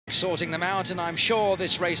sorting them out, and I'm sure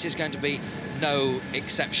this race is going to be no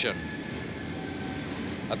exception.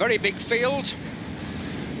 A very big field,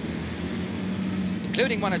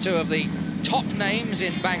 including one or two of the top names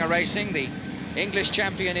in banger racing. The English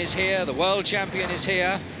champion is here, the world champion is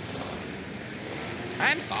here,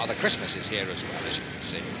 and Father Christmas is here as well, as you can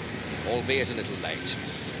see, albeit a little late.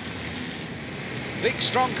 Big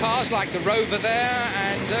strong cars like the Rover there,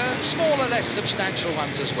 and smaller, less substantial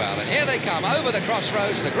ones as well. And here they come over the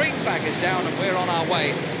crossroads. The green flag is down, and we're on our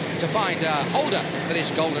way to find a holder for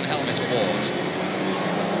this Golden Helmet Award.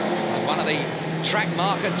 And one of the track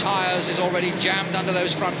marker tyres is already jammed under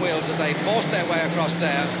those front wheels as they force their way across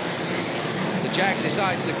there. The Jag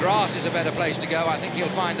decides the grass is a better place to go. I think you'll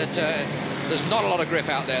find that there's not a lot of grip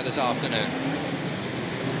out there this afternoon.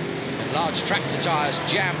 Large tractor tyres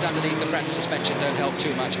jammed underneath the front suspension don't help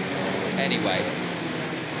too much anyway.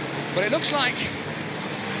 But it looks like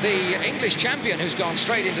the English champion who's gone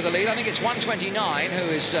straight into the lead, I think it's 129 who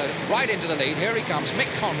is right into the lead. Here he comes,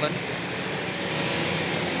 Mick Conlon.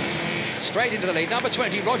 Straight into the lead. Number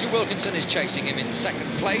 20, Roger Wilkinson, is chasing him in second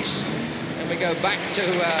place. Then we go back to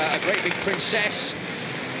a great big Princess,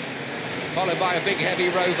 followed by a big heavy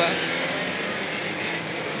Rover.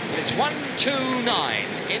 But it's 129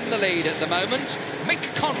 in the lead at the moment. Mick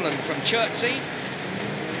Conlon from Chertsey,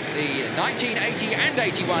 the 1980 and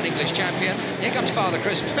 81 English champion. Here comes Father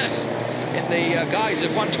Christmas in the guise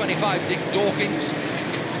of 125 Dickie Dawkins.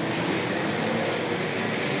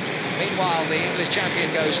 Meanwhile, the English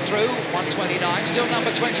champion goes through, 129. Still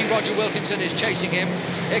number 20, Roger Wilkinson, is chasing him.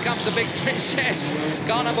 Here comes the big Princess.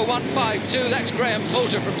 Car number 152, that's Graham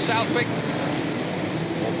Poulter from Southwick.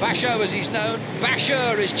 Basho, as he's known.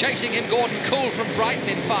 Basho is chasing him. Gordon Coull from Brighton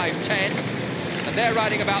in 5.10. And they're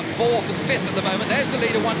riding about 4th and 5th at the moment. There's the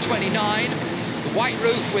leader, 129. The white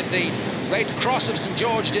roof with the red cross of St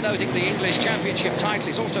George denoting the English championship title.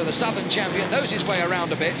 He's also the Southern champion. Knows his way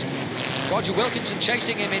around a bit. Roger Wilkinson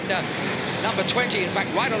chasing him in number 20, in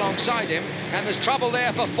fact, right alongside him. And there's trouble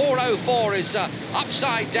there for 404 is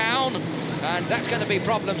upside down. And that's going to be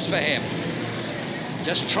problems for him.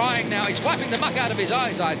 Just trying now, he's wiping the muck out of his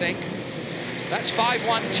eyes, I think. That's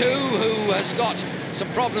 512 who has got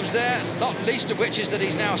some problems there, not least of which is that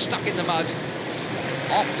he's now stuck in the mud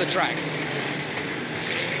off the track.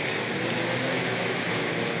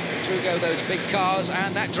 Through go those big cars,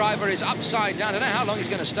 and that driver is upside down. I don't know how long he's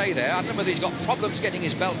going to stay there. I don't know whether he's got problems getting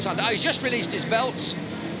his belts under. Oh, he's just released his belts.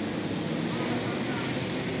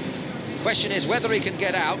 Question is whether he can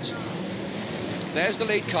get out. There's the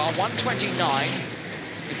lead car, 129.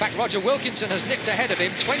 In fact, Roger Wilkinson has nipped ahead of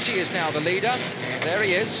him. 20 is now the leader. There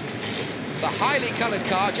he is. The highly coloured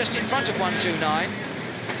car just in front of 129.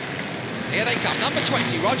 Here they come. Number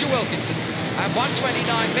 20, Roger Wilkinson. And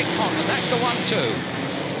 129, Mick Conlon. That's the 1-2.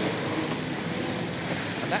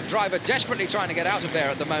 And that driver desperately trying to get out of there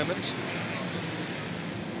at the moment.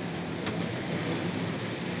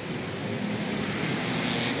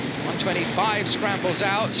 .125 scrambles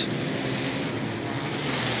out.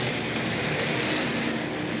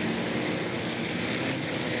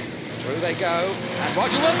 Through they go, and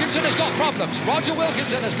Roger Wilkinson has got problems. Roger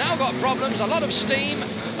Wilkinson has now got problems, a lot of steam,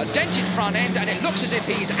 a dented front end, and it looks as if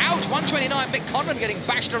he's out. 129, Mick Conlon getting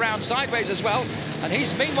bashed around sideways as well, and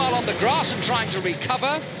he's meanwhile on the grass and trying to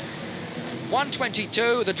recover.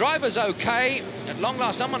 122, the driver's okay. At long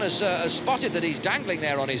last, someone has spotted that he's dangling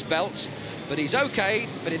there on his belts, but he's okay,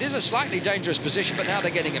 but it is a slightly dangerous position, but now they're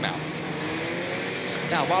getting him out.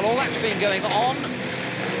 Now, while all that's been going on,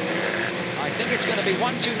 I think it's going to be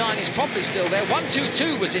 129 is probably still there.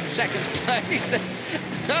 122 was in second place.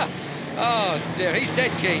 Oh dear, he's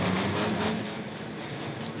dead keen.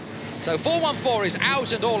 So 414 is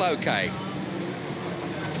out and all okay.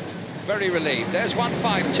 Very relieved. There's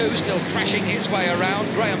 152 still crashing his way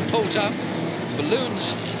around. Graham Poulter,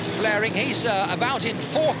 balloons flaring. He's about in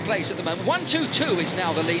 4th place at the moment. 122 is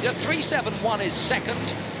now the leader. 371 is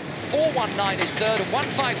second. 419 is third, and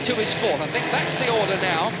 152 is fourth. I think that's the order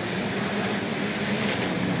now.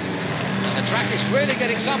 The track is really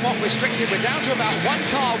getting somewhat restricted. We're down to about one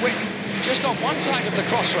car width just on one side of the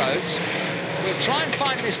crossroads. We'll try and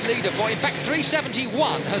find this leader for. In fact,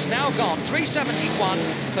 371 has now gone. 371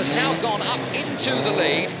 has now gone up into the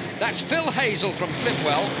lead. That's Phil Hazel from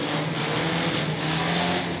Flipwell.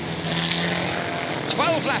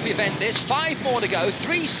 12-lap event this, 5 more to go.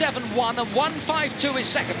 371 and 152 is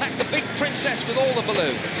second. That's the big Princess with all the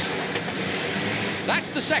balloons. That's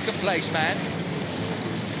the second place man.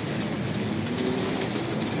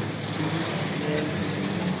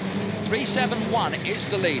 371 is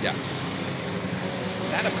the leader.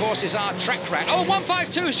 That, of course, is our track rat. Oh,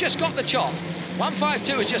 152 has just got the chop.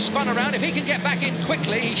 152 has just spun around. If he can get back in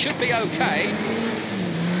quickly, he should be okay.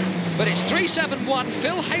 But it's 371,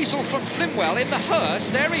 Phil Hazel from Flimwell in the hearse.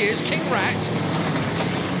 There he is, King Rat.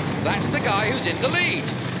 That's the guy who's in the lead.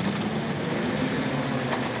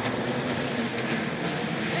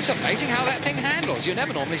 It's amazing how that thing handles. You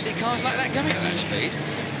never normally see cars like that going at that speed.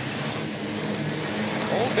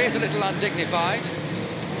 Albeit a little undignified.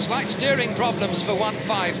 Slight steering problems for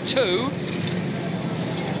 152.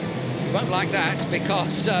 Won't like that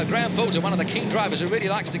because Graham Poulter, one of the keen drivers who really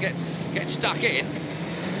likes to get stuck in.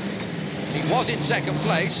 He was in second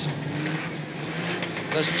place.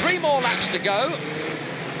 There's 3 more laps to go.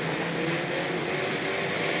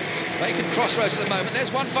 Vacant crossroads at the moment.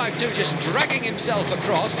 There's 152 just dragging himself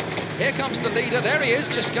across. Here comes the leader. There he is,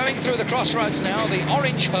 just going through the crossroads now, the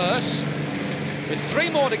orange hearse. With 3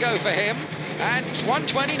 more to go for him. And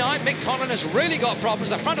 129, Mick Conlon has really got problems.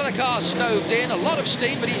 The front of the car's stoved in, a lot of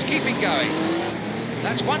steam, but he's keeping going.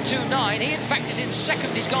 That's 129. He, in fact, is in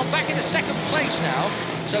second. He's gone back into second place now.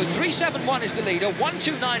 So 371 is the leader,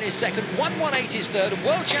 129 is second, 118 is third, and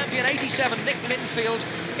world champion 87, Nick Linfield,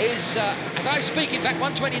 is, as I speak, in fact,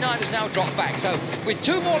 129 has now dropped back. So with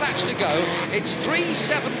 2 more laps to go, it's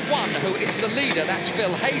 371 who is the leader. That's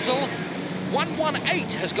Phil Hazel.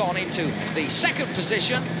 118 has gone into the second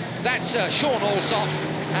position. That's Sean Alsop.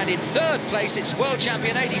 And in third place, it's world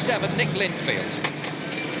champion 87, Nick Linfield.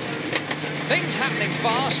 Things happening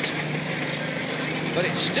fast, but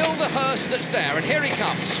it's still the hearse that's there, and here he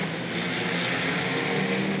comes.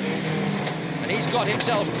 And he's got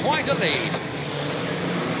himself quite a lead.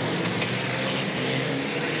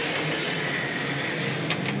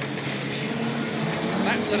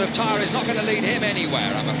 That sort of tyre is not going to lead him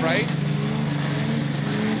anywhere, I'm afraid.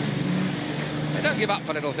 They don't give up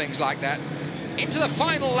for little things like that. Into the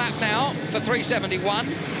final lap now for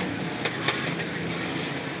 371.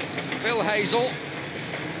 Phil Hazel.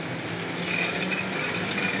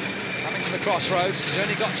 Coming to the crossroads. He's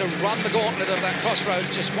only got to run the gauntlet of that crossroads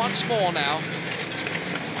just once more now.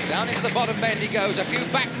 Down into the bottom bend he goes. A few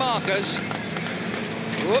back markers.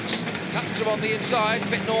 Whoops. Cuts through on the inside.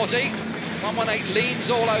 Bit naughty. 118 leans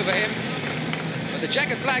all over him. But the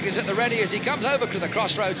checkered flag is at the ready as he comes over to the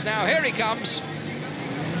crossroads now. Here he comes.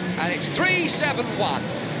 And it's 371.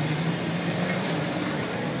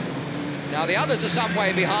 Now the others are some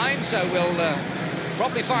way behind, so we'll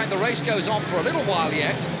probably find the race goes on for a little while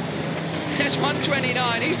yet. There's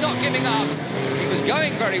 129, he's not giving up. He was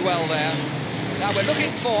going very well there. Now we're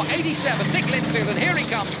looking for 87, Nick Linfield, and here he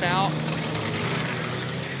comes now.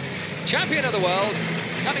 Champion of the world,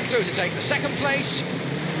 coming through to take the second place.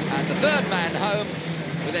 And the third man home,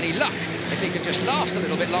 with any luck, if he can just last a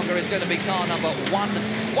little bit longer, is going to be car number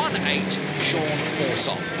 118, Sean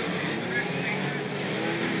Alsop.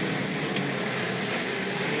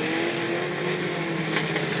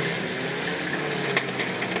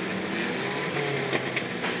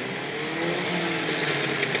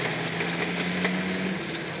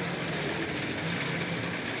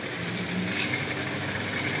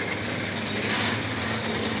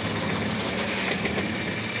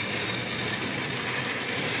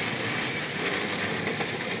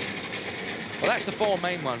 Well, that's the 4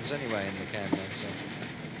 main ones anyway in the camera. So.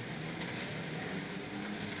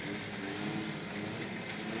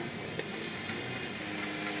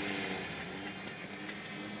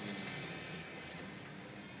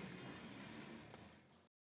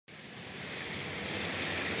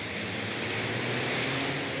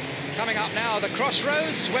 Coming up now, the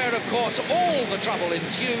crossroads, where of course all the trouble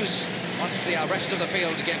ensues once the rest of the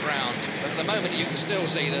field get round. But at the moment you can still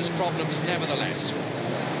see there's problems nevertheless.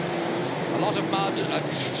 A lot of mud, a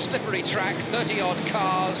slippery track, 30-odd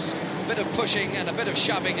cars, a bit of pushing and a bit of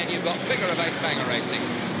shoving, and you've got figure-of-8 banger racing.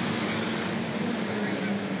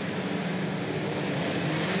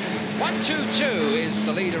 122 is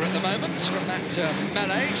the leader at the moment from that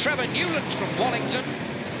melee. Trevor Newland from Wallington.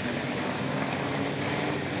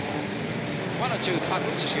 1 or 2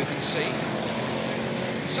 puddles, as you can see.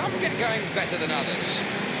 Some get going better than others.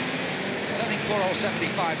 I don't think poor old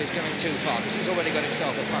 75 is going too far, because he's already got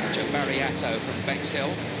himself a puncture, Mariato from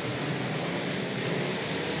Bexhill.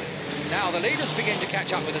 Now the leaders begin to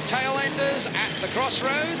catch up with the tail enders at the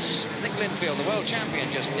crossroads. Nick Linfield, the world champion,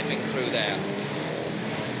 just nipping through there.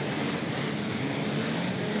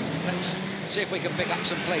 Let's see if we can pick up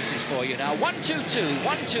some places for you now. 122,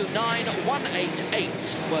 129,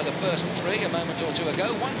 188 were the first 3 a moment or 2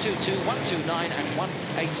 ago. 122, 129 and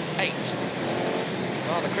 188.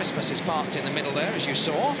 Father Christmas is parked in the middle there, as you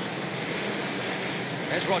saw.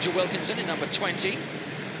 There's Roger Wilkinson in number 20.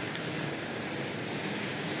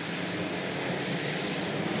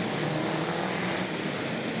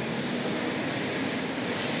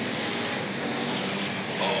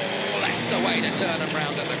 way to turn them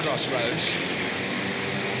round at the crossroads.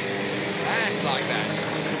 And like that.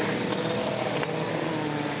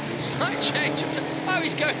 Slight change of... Oh,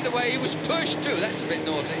 he's going the way he was pushed too. That's a bit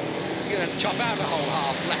naughty. He's going to chop out a whole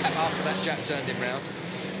half lap after that chap turned him round.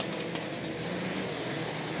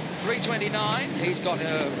 3:29. He's got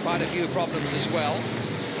quite a few problems as well.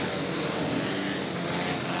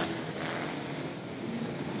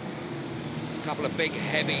 A couple of big,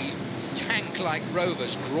 heavy, tank-like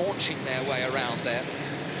rovers graunching their way around there.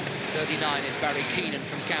 39 is Barry Keenan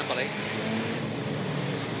from Camberley.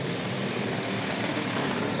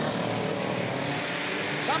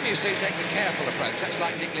 Some, you see, take the careful approach. That's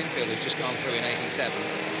like Nick Linfield, who's just gone through in 87.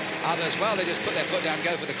 Others, well, they just put their foot down,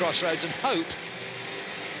 go for the crossroads and hope.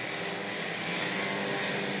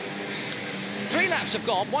 3 laps have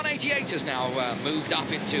gone. 188 has now moved up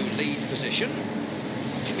into lead position.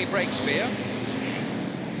 Jimmy Breakspear.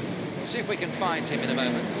 We'll see if we can find him in a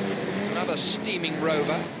moment. Another steaming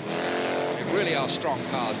rover. They really are strong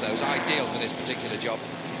cars, those, ideal for this particular job.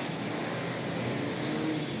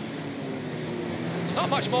 Not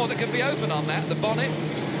much more that can be open on that. The bonnet,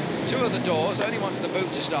 2 of the doors, only wants the boot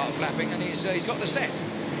to start flapping, and he's got the set.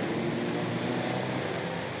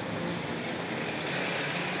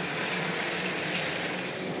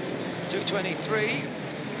 .223.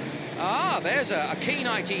 Ah, there's a keen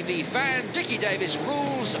ITV fan. Dickie Davis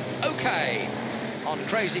rules OK on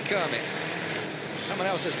Crazy Kermit. Someone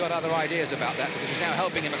else has got other ideas about that, because he's now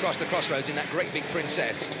helping him across the crossroads in that great big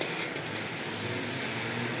Princess.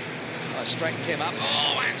 Straightened him up,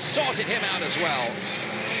 oh, and sorted him out as well.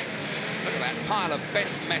 Look at that pile of bent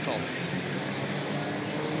metal.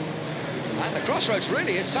 And the crossroads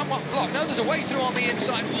really is somewhat blocked. No, there's a way through on the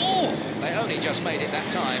inside. Oh, they only just made it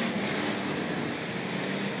that time.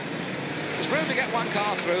 There's room to get one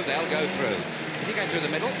car through, they'll go through. Is he going through the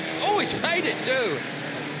middle? Oh, he's made it too.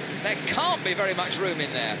 There can't be very much room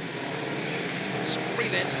in there. Just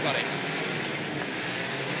breathe in, got it.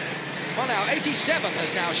 Well, now, 87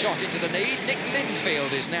 has now shot into the lead. Nick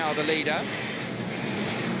Linfield is now the leader.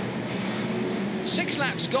 6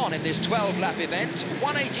 laps gone in this 12-lap event.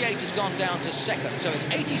 188 has gone down to second, so it's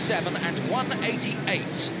 87 and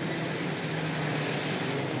 188.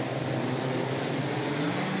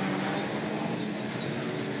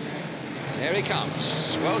 And here he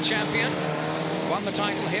comes, world champion. Won the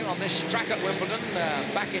title here on this track at Wimbledon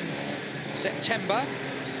back in September.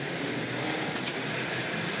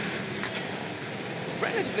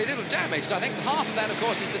 Relatively little damaged. I think half of that, of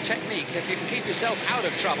course, is the technique. If you can keep yourself out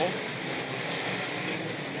of trouble.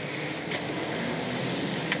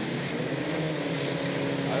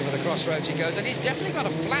 Over the crossroads he goes, and he's definitely got a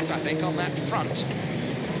flat, I think, on that front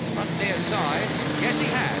near side. Yes, he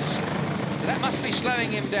has. So that must be slowing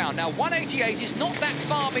him down. Now, 188 is not that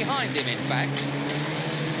far behind him, in fact.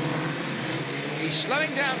 He's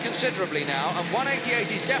slowing down considerably now, and 188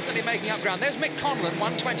 is definitely making up ground. There's Mick Conlon,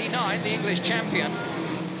 129, the English champion.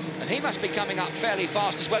 And he must be coming up fairly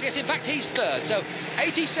fast as well. Yes, in fact, he's third. So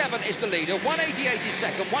 87 is the leader, 188 is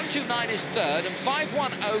second, 129 is third, and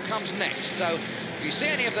 510 comes next. So if you see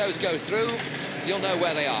any of those go through, you'll know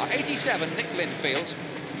where they are. 87, Nick Linfield.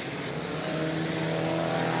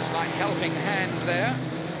 Slight helping hand there.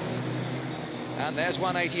 And there's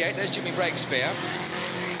 188, there's Jimmy Breakspear.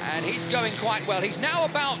 And he's going quite well. He's now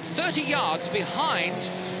about 30 yards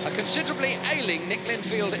behind a considerably ailing Nick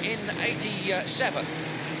Linfield in 87.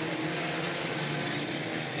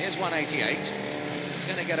 Here's 188. He's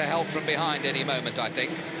going to get a help from behind any moment, I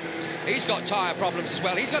think. He's got tyre problems as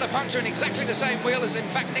well. He's got a puncture in exactly the same wheel as, in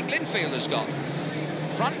fact, Nick Linfield has got.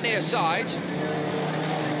 Front near side.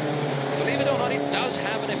 Believe it or not, it does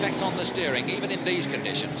have an effect on the steering, even in these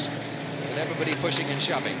conditions. With everybody pushing and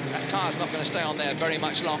shoving. That tyre's not going to stay on there very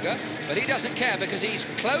much longer, but he doesn't care because he's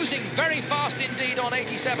closing very fast indeed on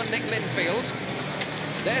 87, Nick Linfield.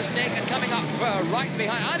 There's Nick, and coming up right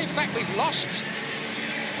behind. And in fact, we've lost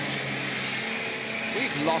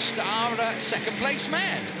our second place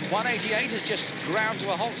man. 188 has just ground to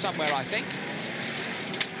a halt somewhere, I think.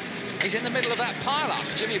 He's in the middle of that pile-up.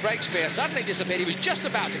 Jimmy Breakspear suddenly disappeared. He was just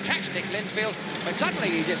about to catch Nick Linfield, but suddenly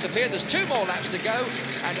he disappeared. There's 2 more laps to go,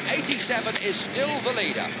 and 87 is still the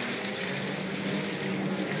leader.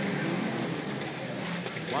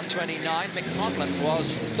 129, Mick Conlon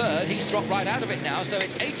was third. He's dropped right out of it now, so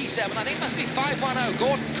it's 87. I think it must be 510.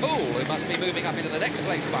 Gordon Coull, who must be moving up into the next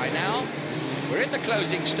place by now. We're in the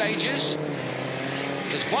closing stages.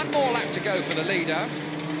 There's 1 more lap to go for the leader.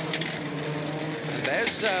 And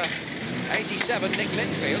there's 87, Nick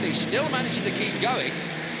Linfield. He's still managing to keep going.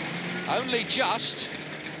 Only just.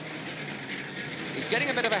 He's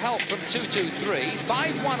getting a bit of a help from 223.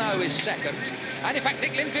 510 is second. And in fact,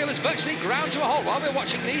 Nick Linfield has virtually ground to a halt. While we're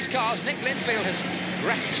watching these cars, Nick Linfield has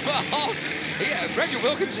ground to a halt. Roger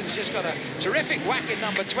Wilkinson's just got a terrific whack in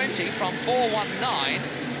number 20 from 419.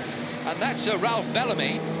 And that's Ralph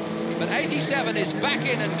Bellamy. But 87 is back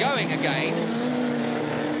in and going again.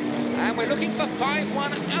 And we're looking for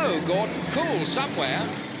 510, Gordon Coull somewhere.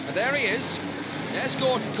 And there he is. There's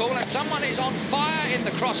Gordon Coull, and someone is on fire in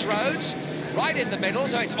the crossroads, right in the middle,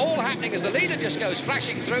 so it's all happening as the leader just goes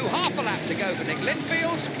flashing through. Half a lap to go for Nick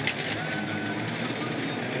Linfield.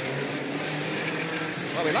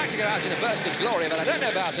 Well, we'd like to go out in a burst of glory, but I don't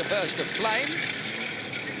know about a burst of flame.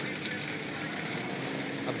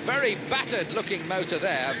 A very battered-looking motor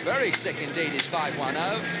there. Very sick indeed is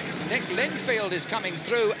 510. Nick Linfield is coming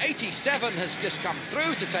through. 87 has just come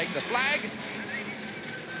through to take the flag.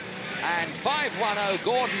 And 510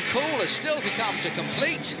 Gordon Coull is still to come to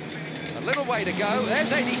complete. A little way to go.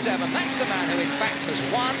 There's 87. That's the man who, in fact, has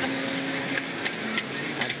won.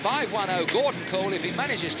 And 510 Gordon Coull, if he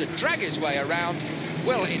manages to drag his way around,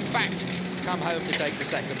 will, in fact, come home to take the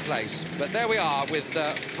second place. But there we are with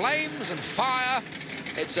flames and fire.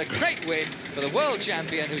 It's a great win for the world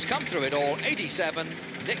champion who's come through it all. 87,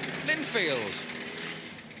 Nick Linfield.